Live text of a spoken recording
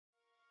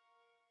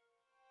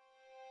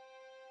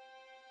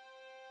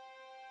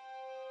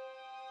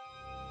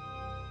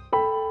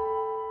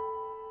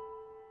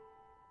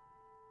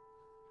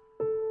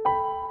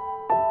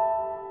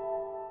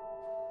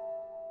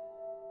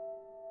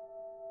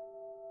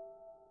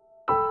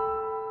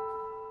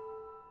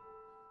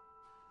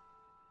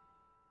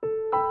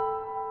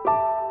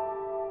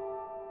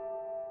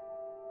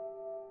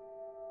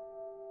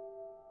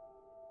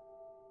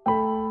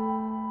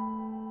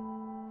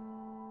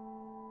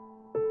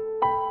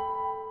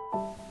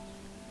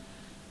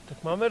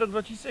Tak máme rok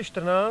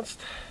 2014,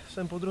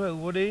 jsem po druhé u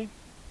vody.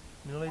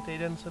 Minulý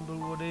týden jsem byl u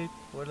vody,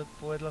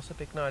 povedla se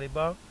pěkná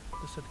ryba,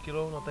 10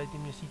 kg na tady ty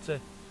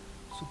měsíce,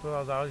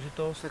 superová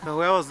záležitost. Tak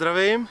ahoj, já vás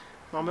zdravím,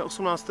 máme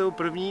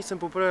 18.1., jsem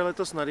poprvé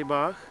letos na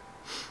rybách.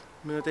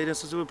 Minulý týden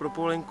jsem se byl pro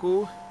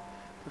povolenku,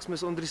 tak jsme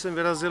s Ondrysem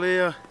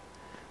vyrazili a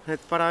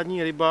hned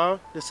parádní ryba,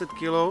 10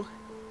 kg.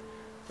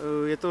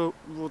 Je to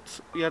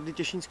od Jardy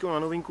Těšínského na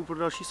novinku pro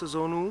další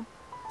sezónu.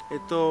 Je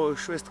to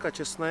švestka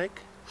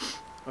česnek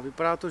a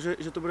vypadá to,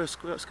 že to bude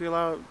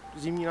skvělá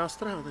zimní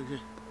nástraha, takže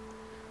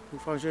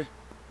doufám, že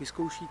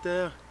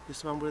vyzkoušíte a že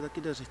se vám bude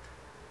taky dařit.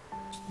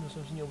 Měl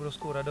jsem z ní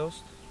obrovskou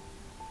radost,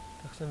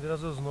 tak jsem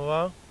vyrazil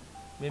znova,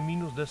 je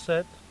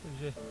 -10,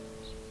 takže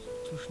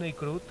slušný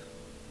krut.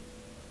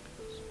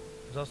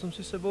 Vzal jsem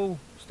si sebou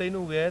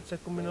stejnou věc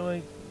jako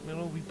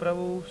minulou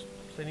výpravu,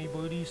 stejný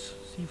boilí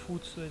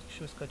seafood,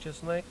 švestka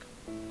česnek,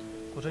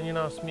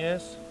 kořeněná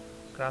směs,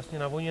 krásně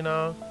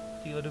navoněná.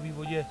 V té ledové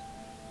vodě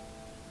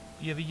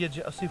je vidět,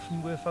 že asi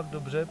funguje fakt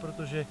dobře,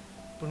 protože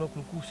plno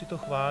kluků si to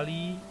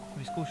chválí.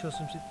 Vyzkoušel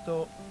jsem si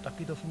to,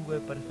 taky to funguje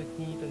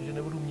perfektní, takže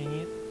nebudu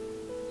měnit.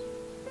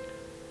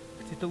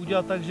 Chci to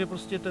udělat tak, že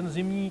prostě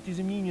ty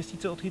zimní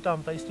měsíce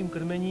odchytám tady s tím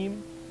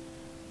krmením.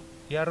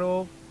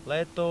 Jaro,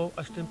 léto,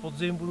 až ten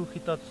podzim budu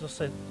chytat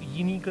zase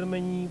jiný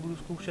krmení, budu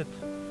zkoušet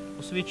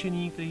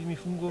osvědčený, které mi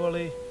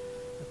fungovaly,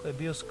 jako je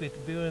bioskvit,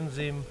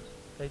 bioenzym,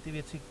 tady ty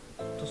věci,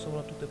 to jsou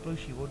na tu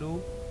teplejší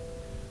vodu.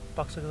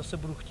 Pak se zase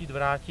budu chtít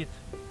vrátit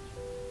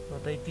na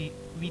tady ty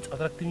víc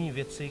atraktivní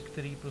věci,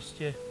 které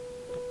prostě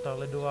ta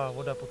ledová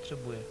voda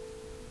potřebuje.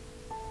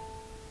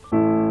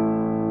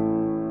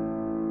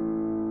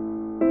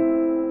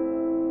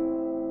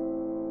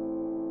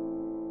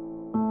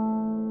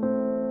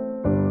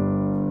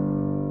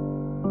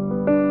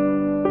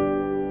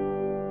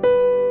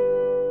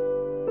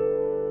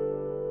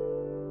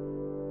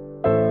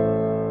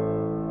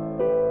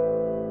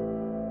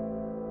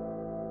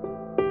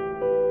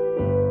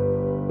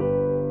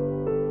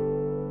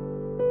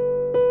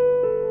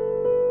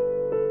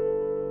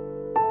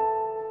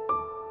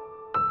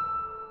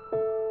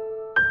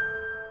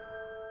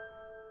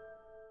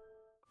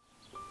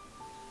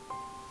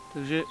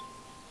 Takže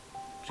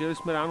přijeli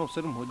jsme ráno v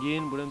 7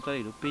 hodin, budeme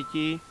tady do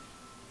 5,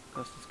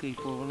 klasický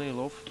povolený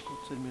lov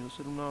od 7 do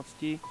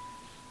 17.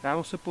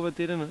 Ráno se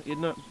povedl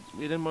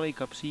jeden malý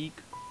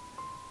kapřík,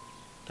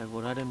 tak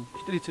odhadem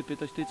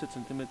 45 až 40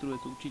 cm, je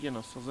to určitě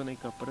nasazený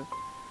kapr.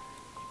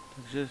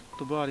 Takže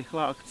to byla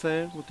rychlá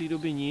akce, od té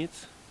doby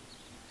nic.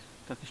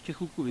 Tak ještě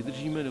chvilku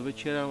vydržíme do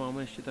večera,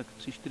 máme ještě tak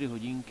 3-4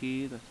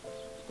 hodinky, tak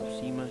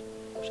zkusíme,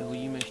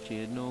 přehodíme ještě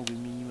jednou,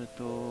 vyměníme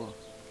to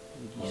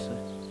a vidí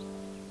se.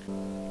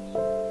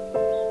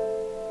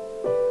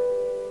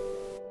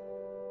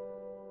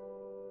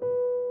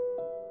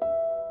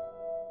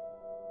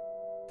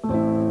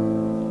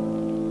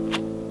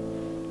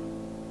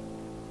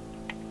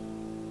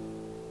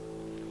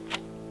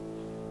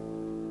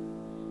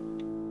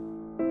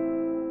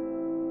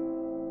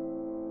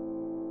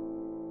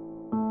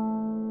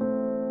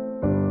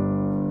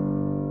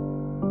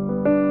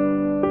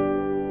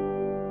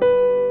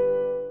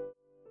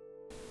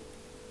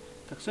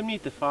 Tak se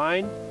mějte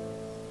fajn,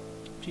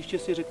 příště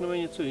si řekneme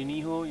něco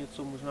jiného,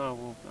 něco možná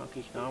o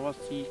nějakých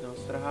návazcích,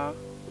 nástrahách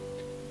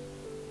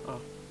a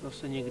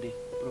zase někdy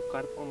pro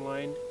Carp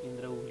Online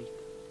Jindra Uhlík.